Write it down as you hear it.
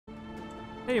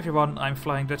Hey everyone, I'm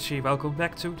FlyingDutchy. Welcome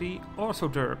back to the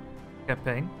Orthoderps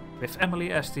campaign with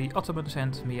Amelie as the Ottomans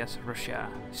and me as Russia.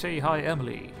 Say hi,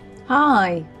 Amelie.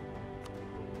 Hi.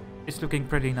 It's looking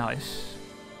pretty nice.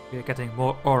 We're getting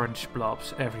more orange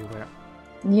blobs everywhere.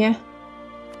 Yeah.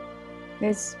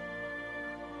 It's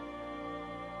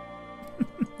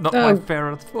Not my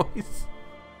parrot voice.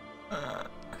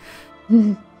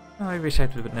 I wish I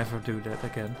would never do that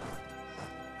again.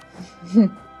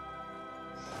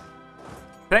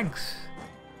 Thanks.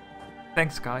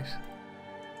 Thanks, guys.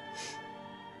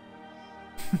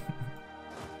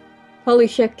 Holy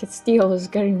shit, Castile is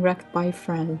getting wrecked by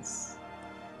France.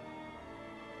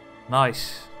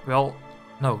 Nice. Well,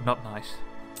 no, not nice.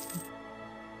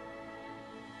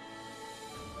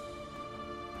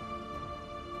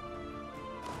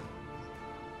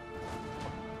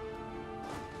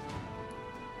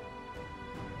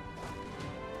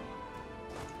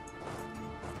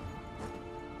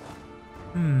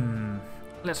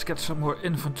 Let's get some more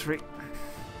infantry.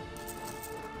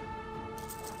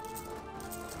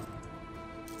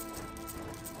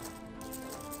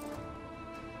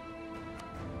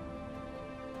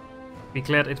 Be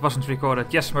glad it wasn't recorded.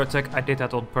 Yes, Murtek, I did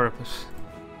that on purpose.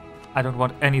 I don't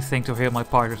want anything to hear my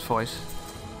pirate's voice.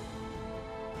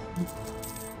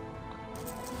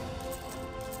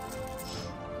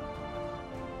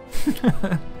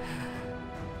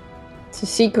 It's a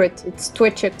secret. It's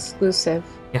Twitch exclusive.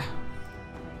 Yeah.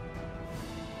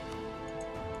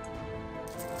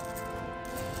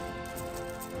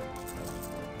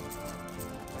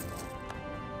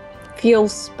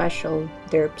 Feels special,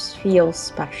 Derps. Feels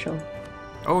special.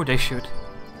 Oh, they should.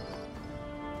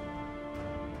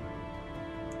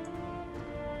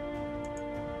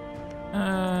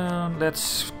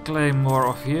 Let's claim more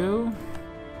of you.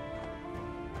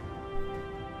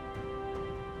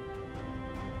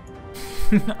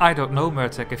 I don't know,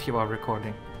 Murtek, if you are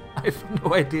recording. I have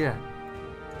no idea.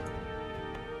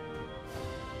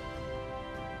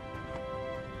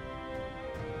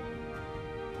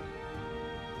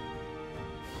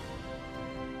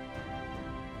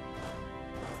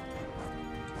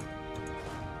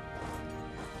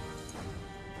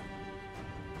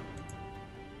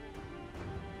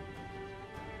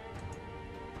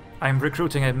 I'm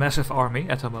recruiting a massive army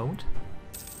at the moment.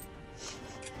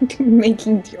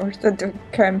 Making the Orthodox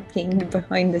campaign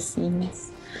behind the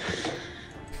scenes.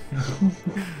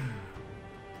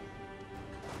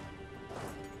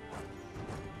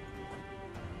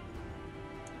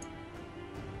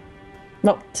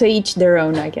 Well, to each their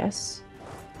own, I guess.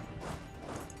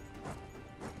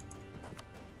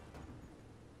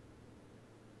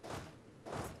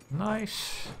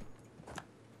 Nice.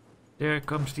 There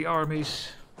comes the armies.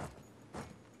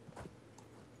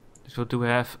 This will do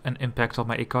have an impact on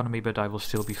my economy, but I will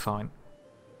still be fine.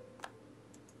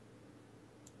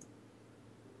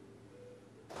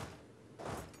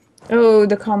 Oh,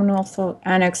 the Commonwealth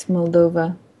annexed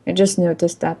Moldova. I just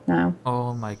noticed that now.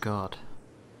 Oh my god.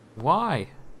 Why?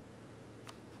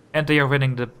 And they are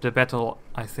winning the battle,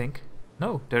 I think.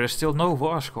 No, there is still no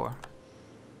war score.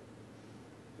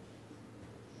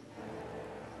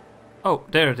 Oh,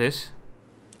 there it is.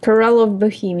 Corral of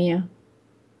Bohemia.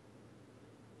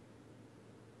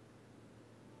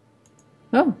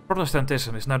 Oh.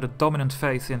 Protestantism is now the dominant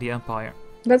faith in the empire.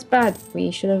 That's bad.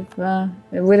 We should have,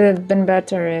 it would have been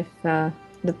better if the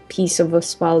Peace of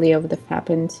Westphalia would have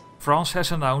happened. France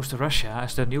has announced Russia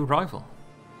as their new rival.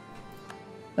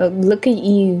 Oh, look at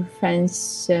you,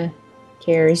 France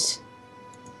cares.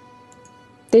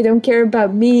 They don't care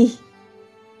about me.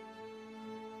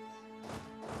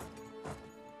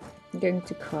 I'm going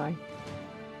to cry.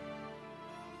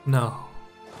 No.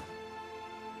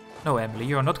 No, Emily,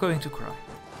 you are not going to cry.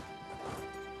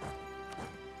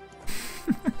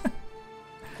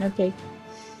 Okay.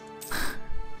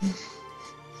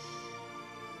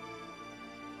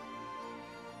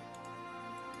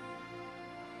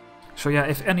 So yeah,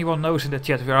 if anyone knows in the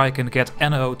chat where I can get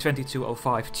NO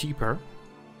 2205 cheaper.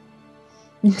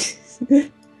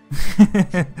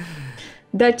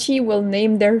 Duchy will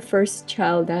name their first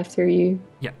child after you.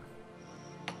 Yeah.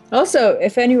 Also,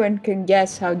 if anyone can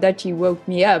guess how Duchy woke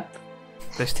me up.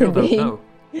 They still today. don't know.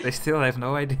 They still have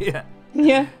no idea.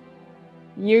 Yeah.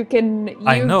 You can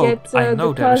I know get the there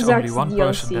is only Kazakhs one DLC.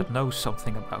 person that knows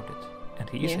something about it. And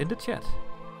he is in the chat.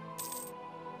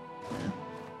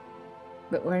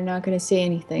 But we're not gonna say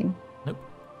anything. Nope.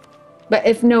 But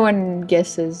if no one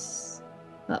guesses,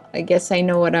 well, I guess I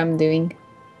know what I'm doing.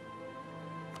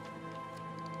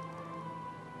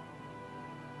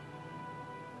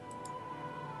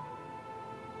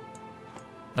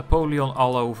 Napoleon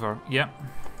all over. Yeah.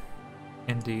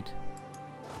 Indeed.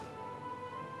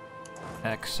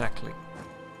 Exactly.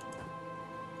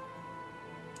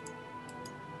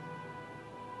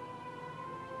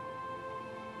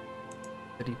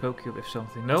 Did he poke you with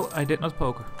something? No, I did not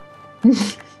poke her.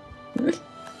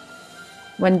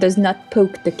 One does not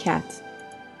poke the cat.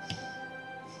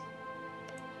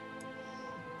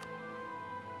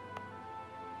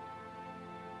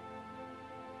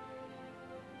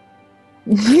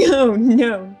 No,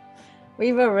 no.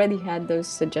 We've already had those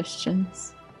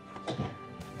suggestions.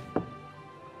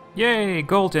 Yay,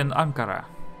 gold in Ankara.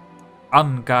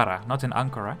 Ankara, not in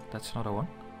Ankara. That's another one.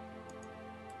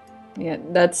 Yeah,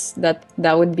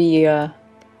 that would be in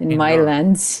my Europe.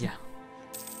 lands. Yeah.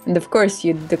 And of course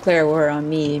you'd declare war on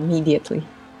me immediately.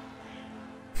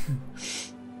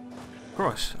 Of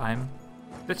course, I'm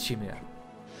Dutchimir.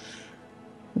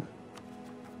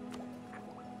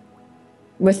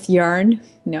 With yarn?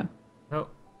 No. No.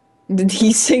 Did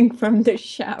he sing from the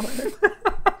shower?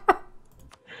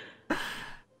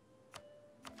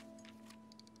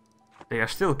 They are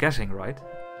still guessing, right?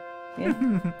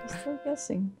 Yeah, still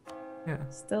guessing. Yeah.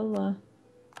 Still,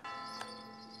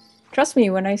 trust me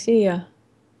when I see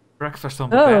Breakfast on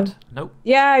the bed? Nope.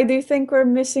 Yeah, I do think we're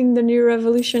missing the new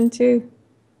revolution too.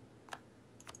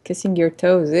 Kissing your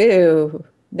toes, ew.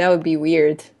 That would be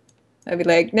weird. I'd be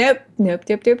like, nope, nope,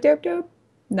 nope, nope, nope, nope.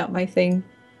 Not my thing.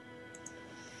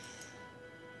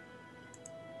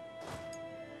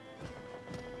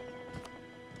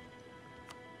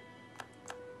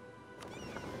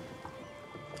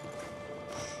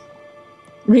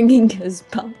 Ringing his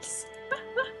bells.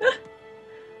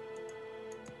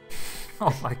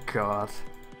 Oh my god.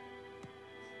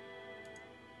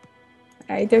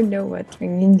 I don't know what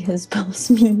ringing his bells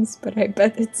means, but I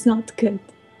bet it's not good.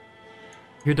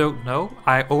 You don't know?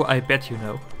 I bet you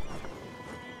know.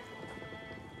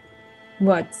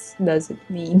 What does it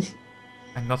mean?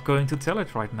 I'm not going to tell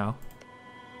it right now.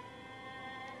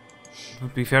 It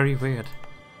would be very weird.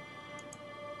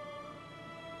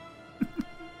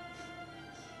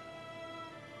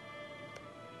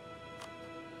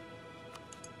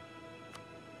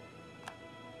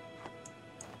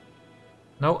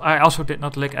 No, I also did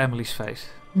not lick Amelie's face.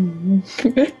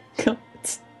 God.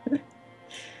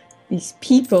 These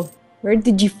people, where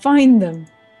did you find them?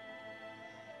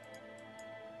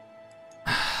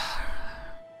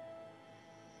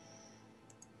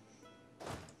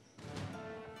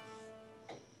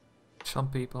 Some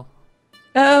people.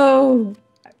 Oh,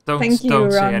 Don't thank you,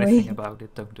 say wrong anything way. about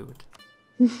it. Don't do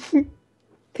it.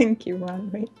 Thank you, wrong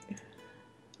way.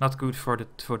 Not good for the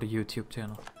YouTube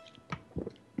channel.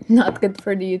 Not good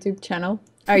for the YouTube channel.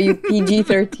 Are you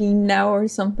PG-13 now or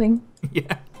something?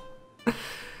 Yeah.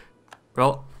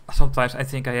 Well, sometimes I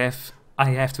think I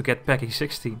have to get Peggy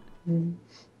 16. Mm.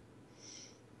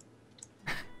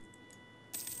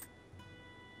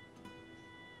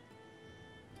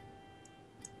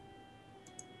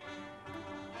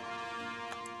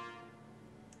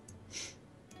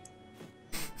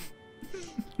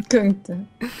 Going to.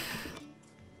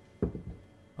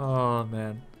 Oh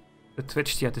man. The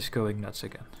Twitch chat is going nuts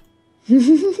again.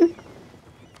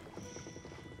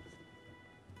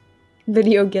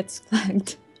 Video gets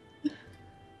flagged.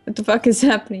 What the fuck is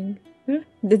happening?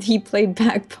 Did he play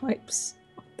bagpipes?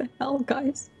 What the hell,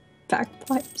 guys?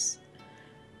 Bagpipes?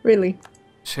 Really?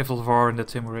 Civil war in the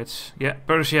Timurids. Yeah,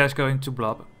 Persia is going to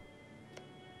blob.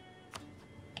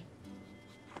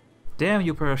 Damn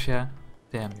you, Persia.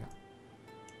 Damn you.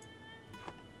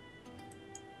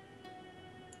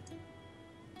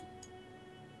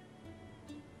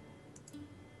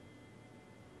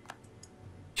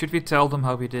 Should we tell them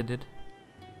how we did it?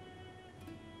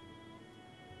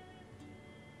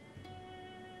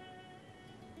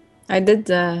 I did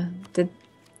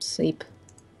sleep.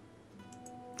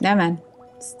 Nah, man.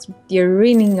 You're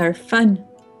ruining our fun.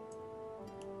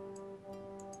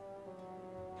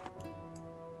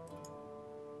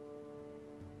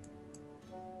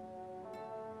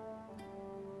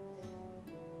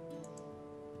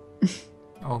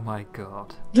 Oh my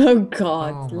god. Oh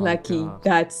god, Oh my Lucky.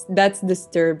 God. That's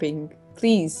disturbing.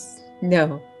 Please,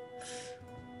 no.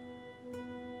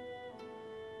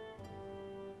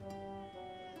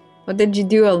 What did you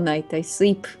do all night? I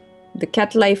sleep. The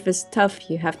cat life is tough.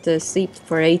 You have to sleep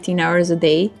for 18 hours a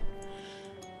day.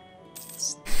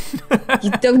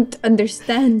 You don't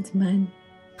understand, man.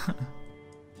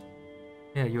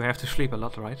 Yeah, you have to sleep a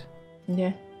lot, right?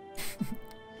 Yeah.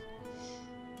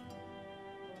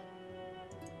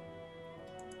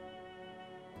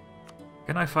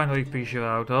 Can I finally peace you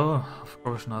out? Oh, of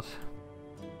course not.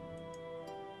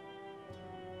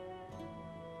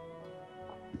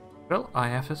 Well, I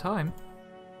have the time.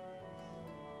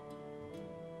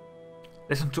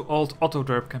 Listen to old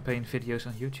Ottoderp campaign videos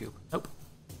on YouTube. Nope.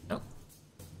 Nope.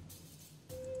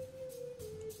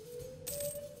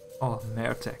 Oh,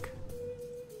 Mertek.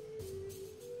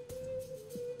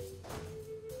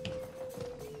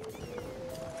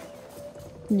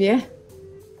 Yeah.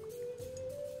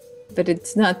 But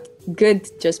it's not good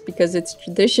just because it's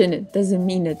tradition. It doesn't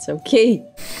mean it's okay.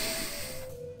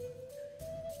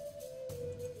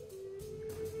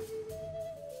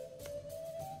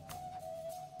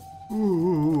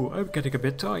 Ooh, I'm getting a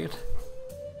bit tired.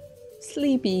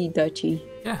 Sleepy, Dutchy.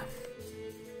 Yeah.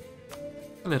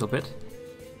 A little bit.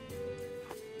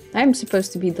 I'm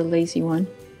supposed to be the lazy one.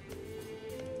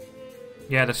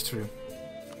 Yeah, that's true.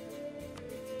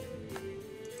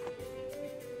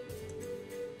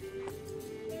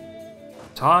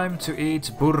 Time to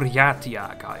eat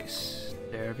buryatia, guys.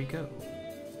 There we go.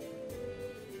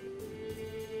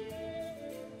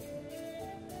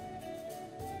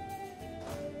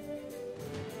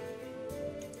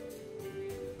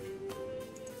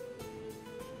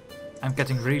 I'm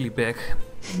getting really big.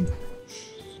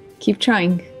 Keep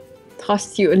trying.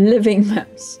 Tossed you a living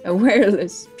mouse. A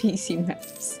wireless PC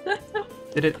mouse.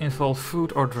 Did it involve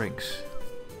food or drinks?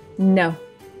 No.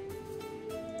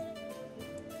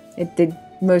 It did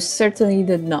most certainly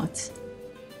did not.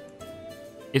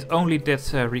 It only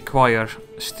did require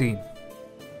steam.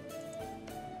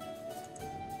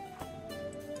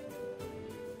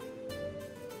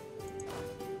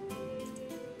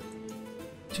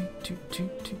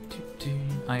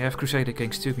 I have Crusader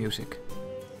Kings 2 music.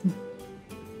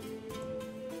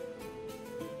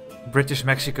 British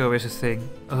Mexico is a thing.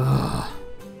 Ugh.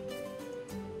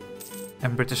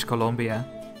 And British Columbia.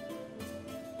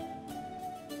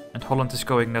 And Holland is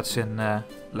going nuts in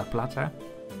La Plata.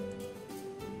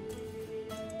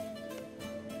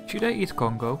 Should I eat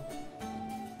Congo?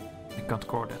 I can't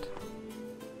core that.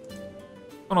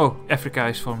 Oh no, Africa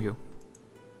is from you.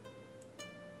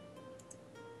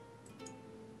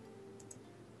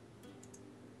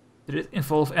 Did it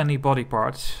involve any body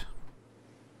parts?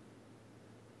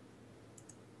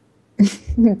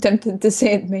 I'm tempted to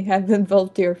say it may have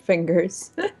involved your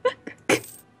fingers.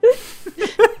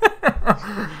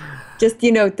 Just,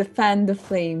 you know, to fan the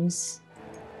flames.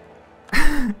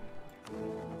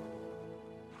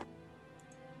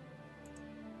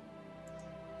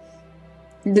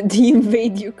 Did he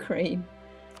invade Ukraine?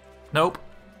 Nope.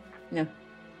 No.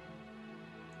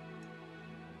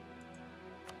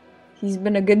 He's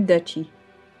been a good duchy.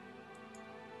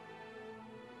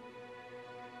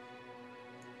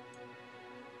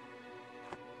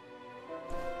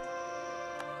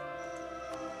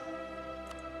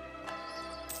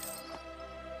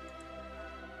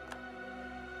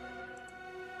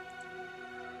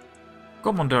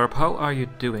 Commander, how are you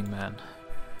doing, man?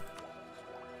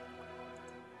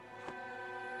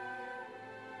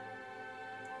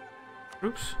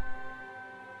 Troops?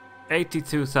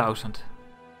 82,000.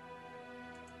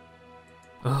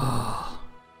 Ugh.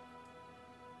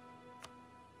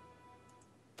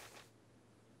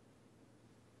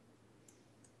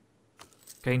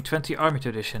 Gain 20 army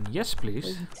tradition. Yes,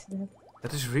 please.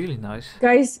 That is really nice.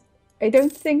 Guys, I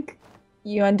don't think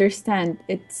you understand.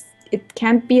 It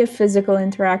can't be a physical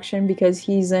interaction because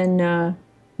he's in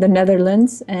the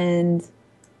Netherlands and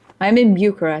I'm in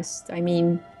Bucharest. I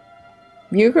mean,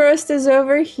 Bucharest is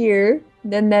over here.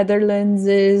 The Netherlands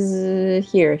is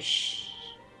here.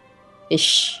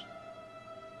 Ish.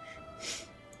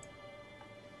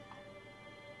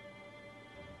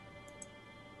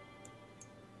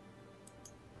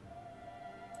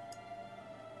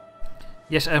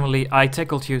 Yes, Emily, I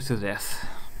tackled you to death.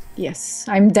 Yes,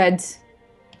 I'm dead.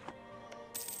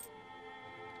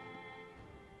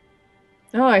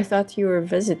 Oh, I thought you were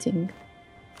visiting.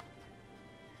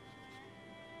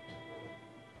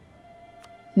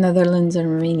 Netherlands and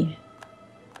Romania.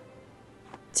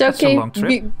 It's That's a okay. long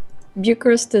trip.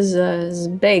 Bucharest is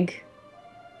big.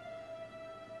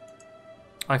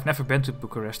 I've never been to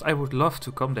Bucharest. I would love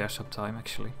to come there sometime,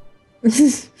 actually.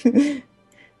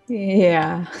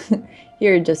 Yeah,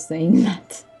 you're just saying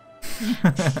that.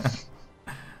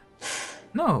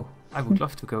 No, I would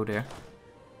love to go there.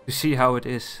 To see how it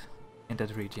is in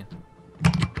that region.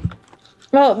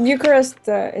 Well, Bucharest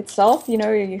itself, you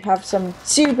know, you have some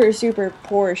super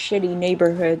poor, shitty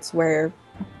neighborhoods where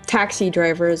taxi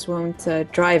drivers won't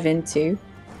drive into.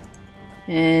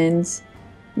 And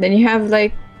then you have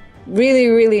like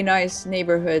really nice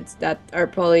neighborhoods that are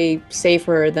probably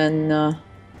safer than,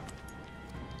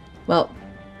 well,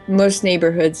 most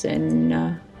neighborhoods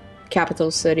in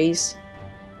capital cities.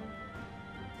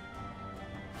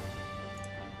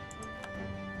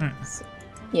 So,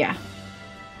 yeah.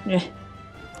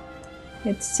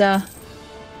 It's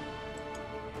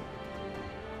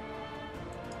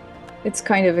It's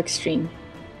kind of extreme.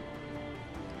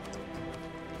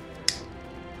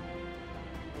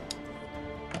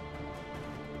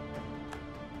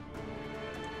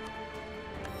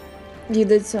 You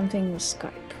did something with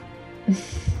Skype.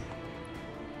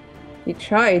 He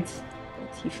tried,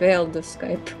 but he failed the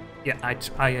Skype. Yeah,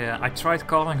 I tried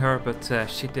calling her, but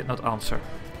she did not answer.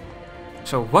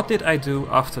 So what did I do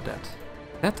after that?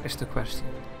 That is the question.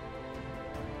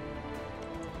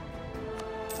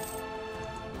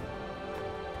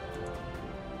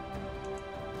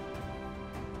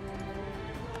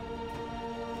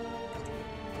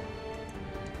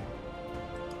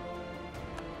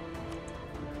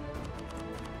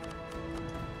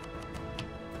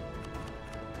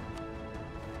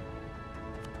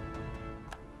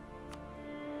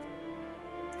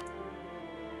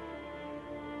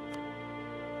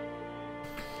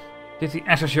 Did he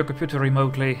access your computer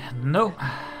remotely? No.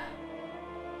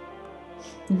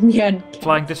 Yeah.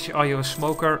 FlyingDutchy, are you a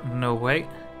smoker? No way.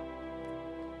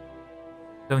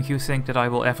 Don't you think that I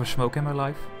will ever smoke in my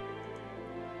life?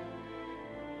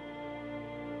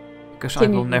 Because I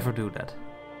will never do that.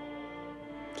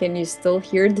 Can you still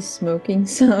hear the smoking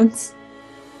sounds?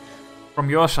 From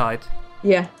your side?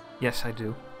 Yeah. Yes, I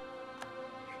do.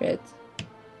 Shit.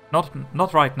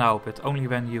 Not right now, but only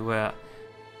when you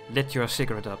lit your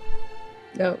cigarette up.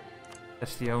 No.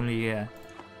 That's the only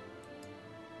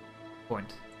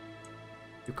point.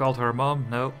 You called her mom?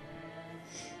 No.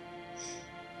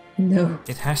 No.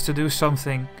 It has to do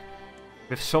something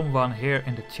with someone here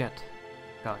in the chat,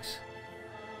 guys.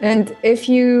 And if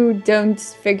you don't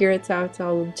figure it out,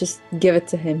 I'll just give it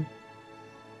to him.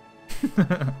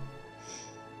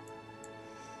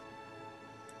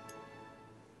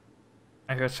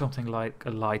 I heard something like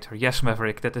a lighter. Yes,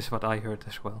 Maverick, that is what I heard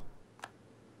as well.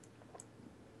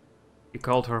 You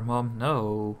called her mom?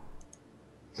 No.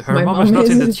 Her mom is not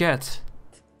in the chat.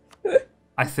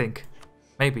 I think.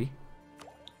 Maybe.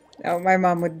 Oh, my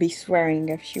mom would be swearing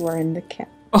if she were in the chat.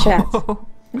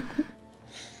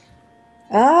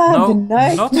 No, the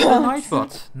night not the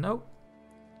Nightbot. No.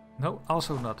 No,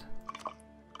 also not.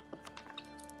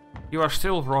 You are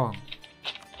still wrong.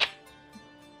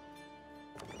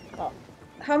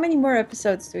 How many more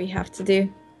episodes do we have to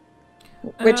do?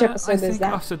 Which episode is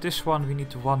that? After this one we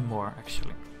need one more,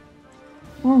 actually.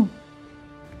 Oh.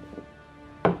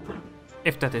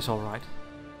 If that is alright.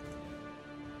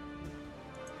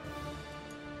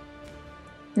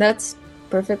 That's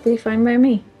perfectly fine by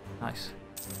me. Nice.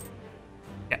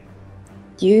 Yeah.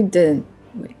 You didn't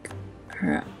wake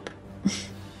her up.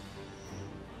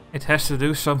 It has to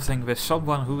do something with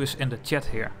someone who is in the chat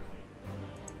here.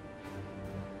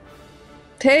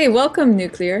 Hey, welcome,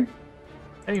 Nuclear.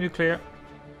 Hey, Nuclear.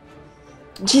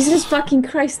 Jesus fucking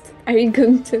Christ, are you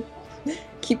going to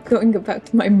keep going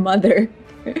about my mother?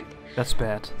 That's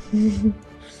bad.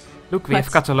 Look, we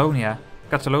have Catalonia.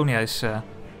 Catalonia is a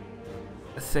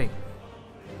thing.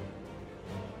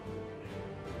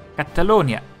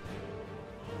 Catalonia.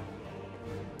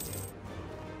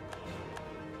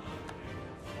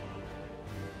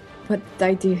 What did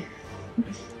I do?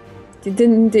 You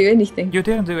didn't do anything. You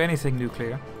didn't do anything,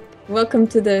 Nuclear. Welcome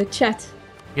to the chat.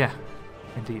 Yeah,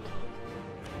 indeed.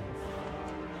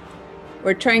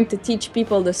 We're trying to teach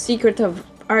people the secret of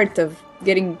art of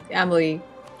getting Amelie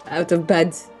out of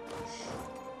bed.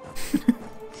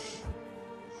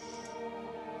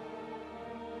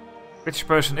 Which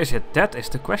person is it? That is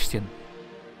the question.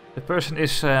 The person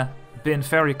is been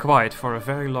very quiet for a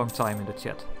very long time in the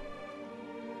chat.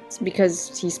 It's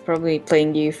because he's probably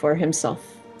playing you for himself.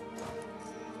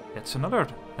 That's another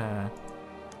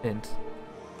hint.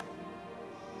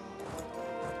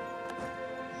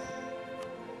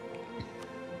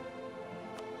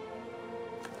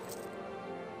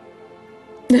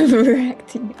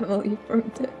 Overacting Amelie from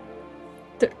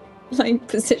the lying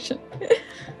position.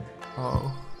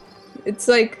 Oh. It's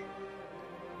like...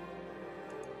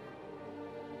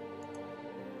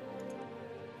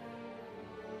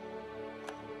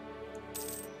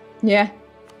 Yeah.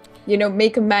 You know,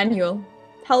 make a manual.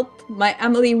 Help, my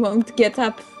Amelie won't get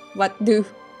up. What do?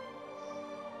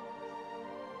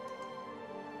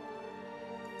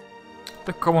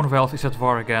 The Commonwealth is at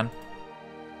war again.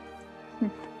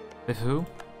 With who?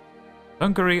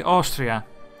 Hungary, Austria.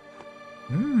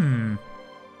 Hmm.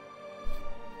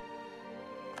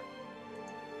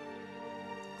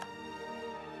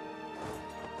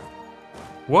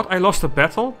 What? I lost a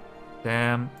battle?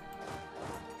 Damn.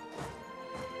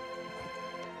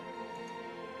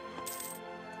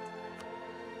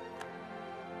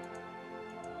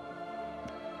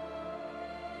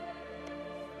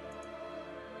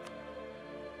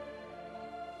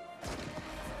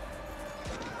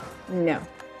 No.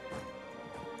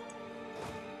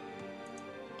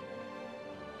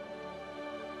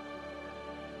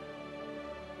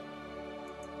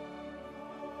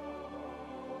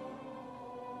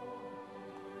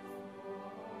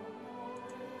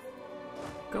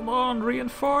 Come on,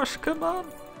 reinforce, come on!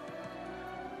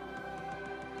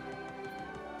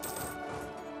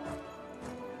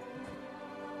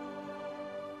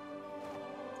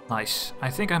 Nice. I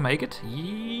think I make it.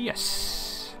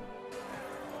 Yes!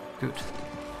 Good.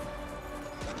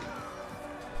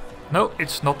 No,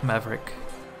 it's not Maverick.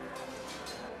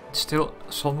 It's still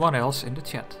someone else in the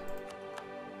chat.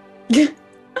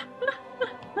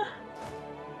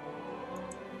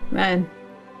 Man.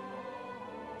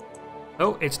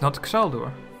 Oh, it's not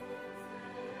Xaldor.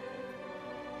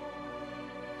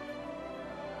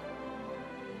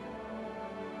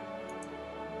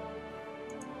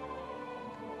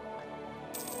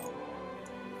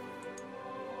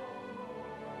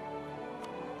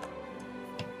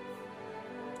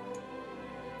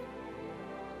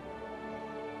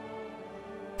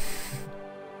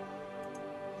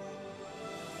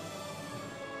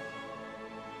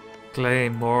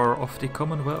 Claim more of the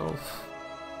Commonwealth.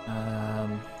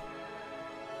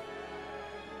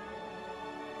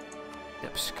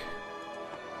 Depsk.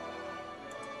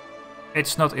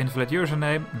 It's not invalid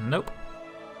username. Nope.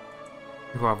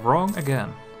 You are wrong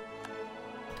again.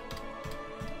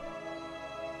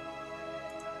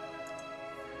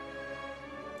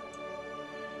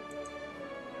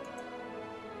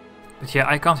 But yeah,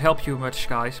 I can't help you much,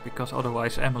 guys, because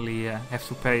otherwise Amelie have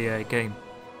to pay a game.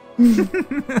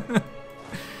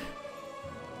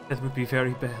 That would be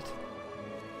very bad.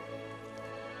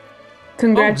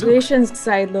 Congratulations,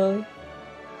 Xydlo.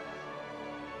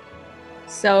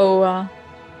 So,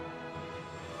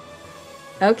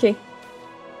 okay.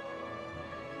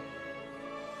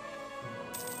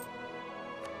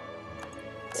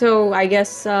 So I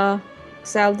guess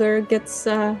Xaldor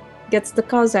gets the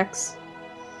Cossacks.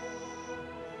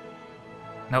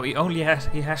 No, he has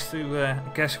to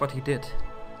guess what he did.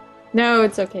 No,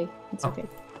 it's okay. It's okay.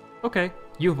 Okay,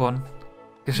 you won.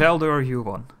 Xaldor, you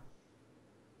won.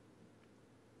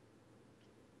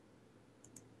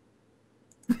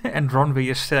 And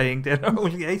Ronby is saying there are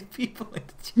only 8 people in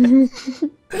the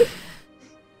chat.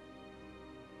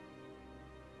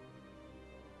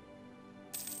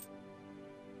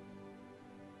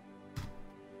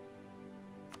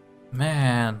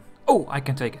 Man. Oh, I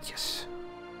can take it, yes.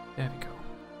 There we go.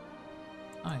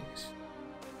 Nice.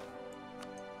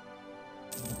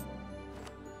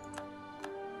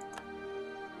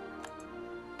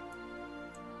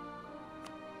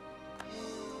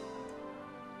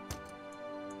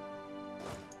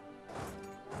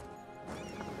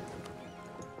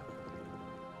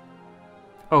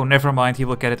 Oh, never mind, he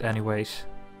will get it anyways.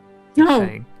 No.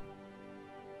 Saying.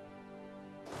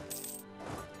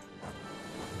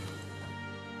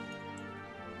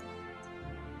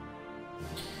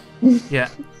 Yeah.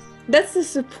 That's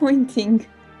disappointing.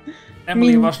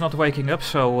 Amelie was not waking up,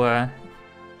 so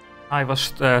I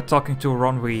was talking to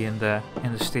Ronwy in the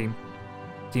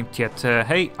team chat.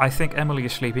 Hey, I think Amelie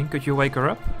is sleeping. Could you wake her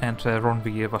up? And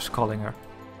Ronwy was calling her,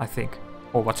 I think,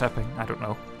 or WhatsApping. I don't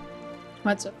know.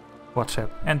 What's up? WhatsApp,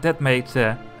 and that made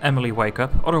Amelie wake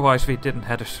up. Otherwise, we didn't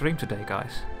have a stream today,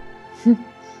 guys.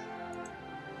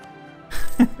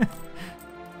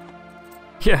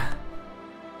 Yeah.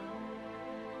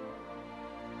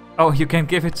 Oh, you can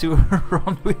give it to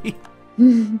Ronwy.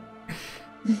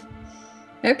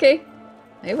 Okay,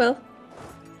 I will.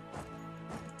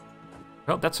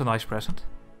 Well, that's a nice present.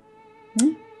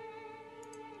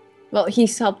 Well,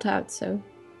 he's helped out, so.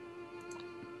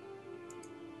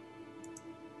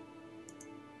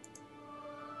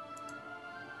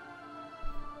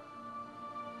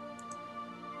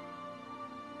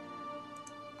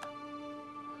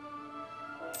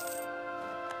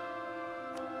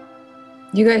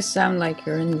 You guys sound like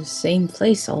you're in the same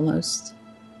place almost.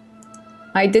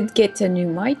 I did get a new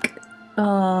mic.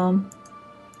 Yeah,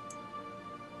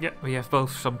 we have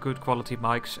both some good quality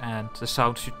mics, and the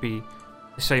sound should be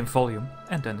the same volume,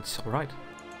 and then it's alright.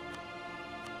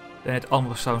 Then it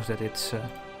almost sounds that it's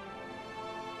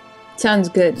sounds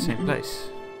good. the same place.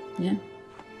 Yeah.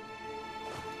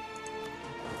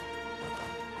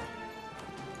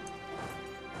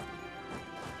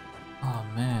 Oh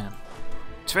man.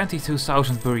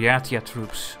 22,000 Buryatia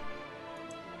troops.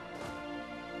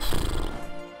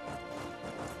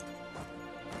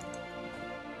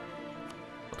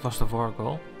 What was the war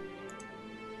goal?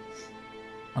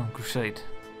 Oh, Crusade.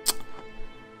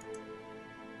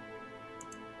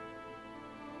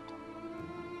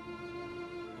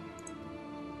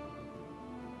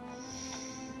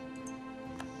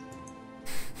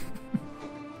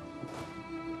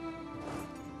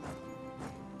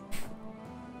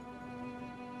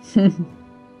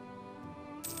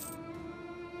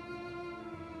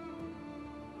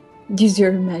 Use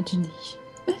your imagination.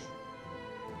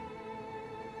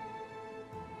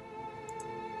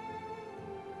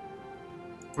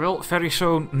 Well, very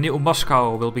soon New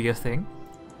Moscow will be a thing.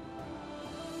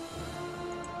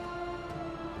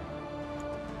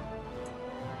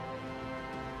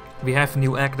 We have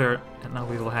New Agder, and now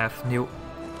we will have New...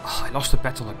 Oh, I lost the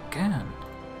battle again.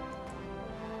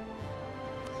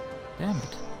 Damn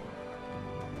it.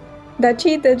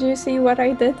 Dutchy, did you see what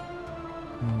I did?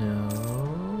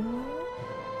 No.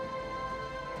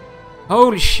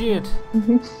 Holy shit!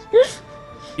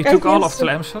 You took all of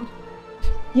Tlemcen?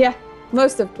 Yeah,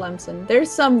 most of Tlemcen.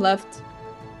 There's some left.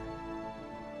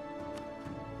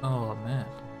 Oh man.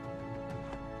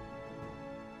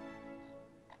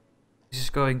 This is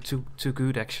going too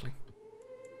good actually.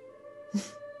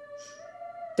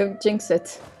 Don't jinx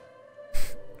it.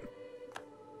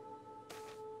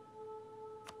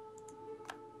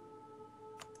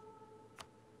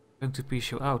 Going to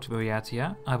piece you out,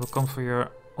 Boyatia. I will come for your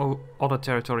other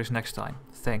territories next time.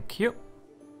 Thank you.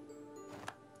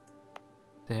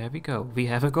 There we go. We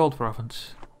have a gold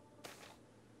province.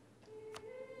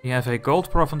 We have a gold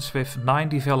province with 9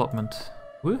 development.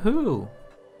 Woohoo!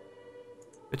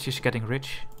 But she's getting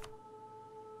rich.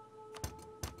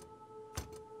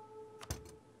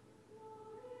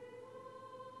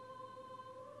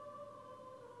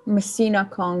 Messina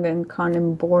Kong and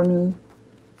Kanembornu.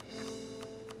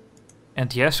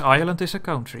 And yes, Ireland is a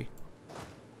country.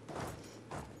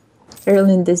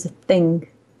 Ireland is a thing.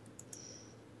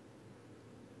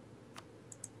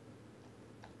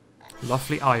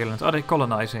 Lovely Ireland. Are they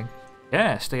colonizing?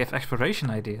 Yes, they have exploration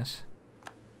ideas.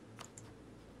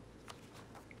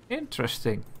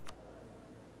 Interesting.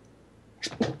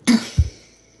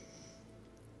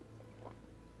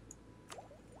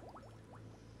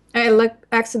 I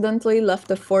accidentally left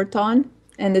the fort on,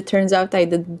 and it turns out I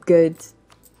did good.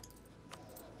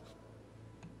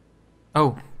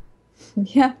 Oh.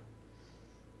 Yeah.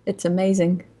 It's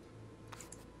amazing.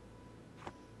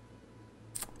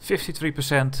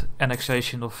 53%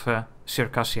 annexation of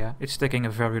Circassia. It's taking a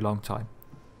very long time.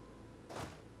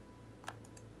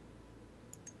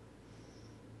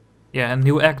 Yeah, and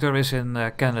New Agder is in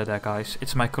Canada, guys.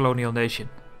 It's my colonial nation.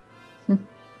 And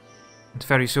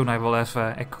very soon I will have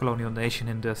a colonial nation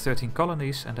in the 13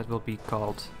 colonies, and that will be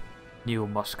called New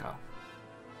Moscow.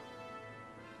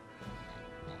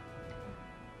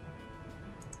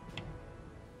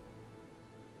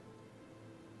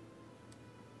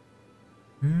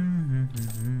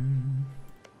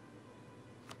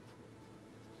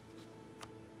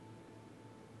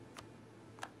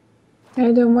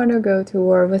 I don't want to go to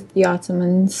war with the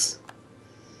Ottomans.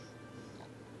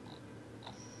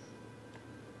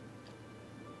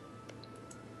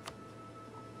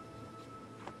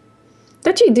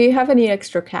 Dutchy, do you have any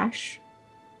extra cash?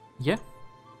 Yeah.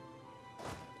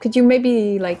 Could you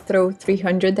maybe like throw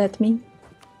 300 at me?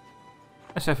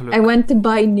 Let's have a look. I went to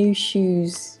buy new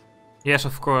shoes. Yes,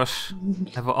 of course.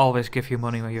 I will always give you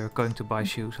money when you're going to buy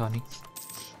shoes, honey.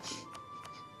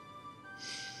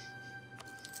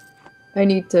 I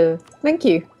need to... Thank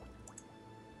you.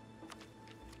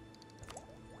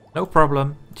 No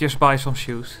problem. Just buy some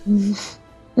shoes.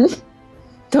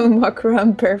 Don't walk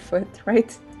around barefoot,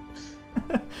 right?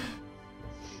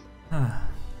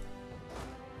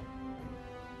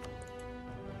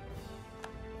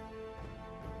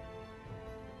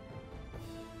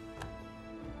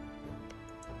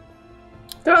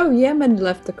 Oh, Yemen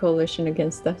left the coalition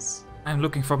against us. I'm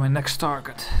looking for my next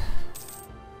target.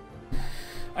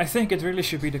 I think it really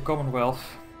should be the Commonwealth.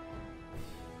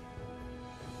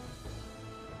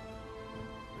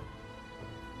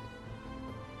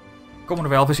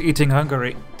 Commonwealth is eating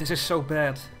Hungary. This is so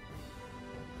bad.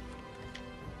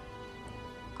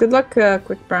 Good luck,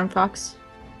 Quick Brown Fox.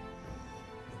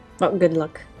 Oh, good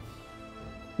luck.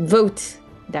 Vote.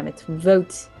 Damn it,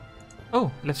 vote. Oh,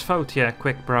 let's vote, yeah,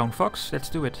 Quick Brown Fox. Let's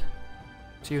do it.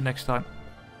 See you next time.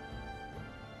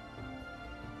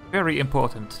 Very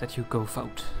important that you go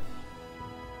vote.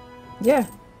 Yeah.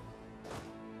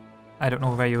 I don't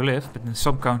know where you live, but in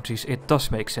some countries it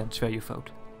does make sense where you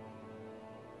vote.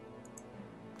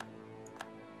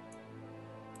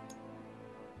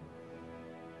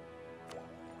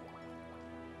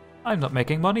 I'm not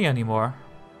making money anymore.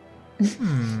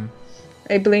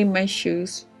 I blame my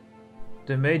shoes.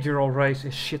 The mayoral race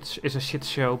is a shit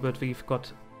show, but we've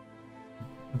got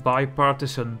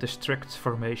bipartisan district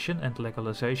formation and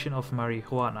legalization of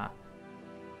marijuana.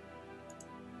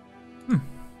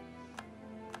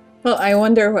 Well, I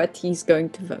wonder what he's going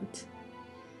to vote.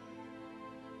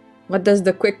 What does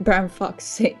the Quick Brown Fox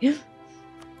say?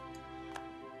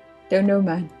 Don't know,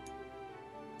 man.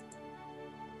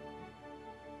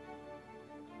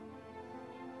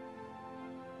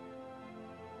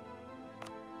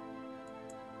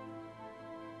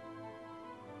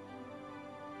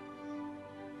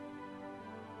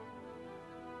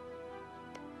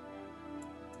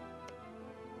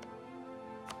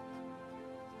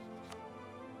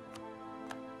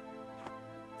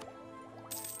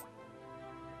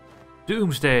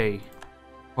 Doomsday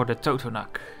for the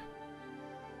Totonak.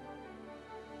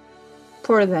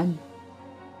 Poor them.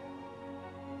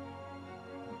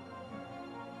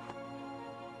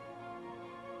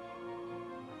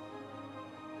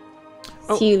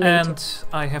 See you later. And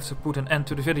I have to put an end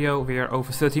to the video. We are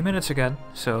over 30 minutes again.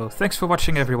 So thanks for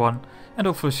watching everyone, and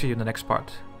hopefully see you in the next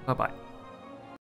part. Bye bye.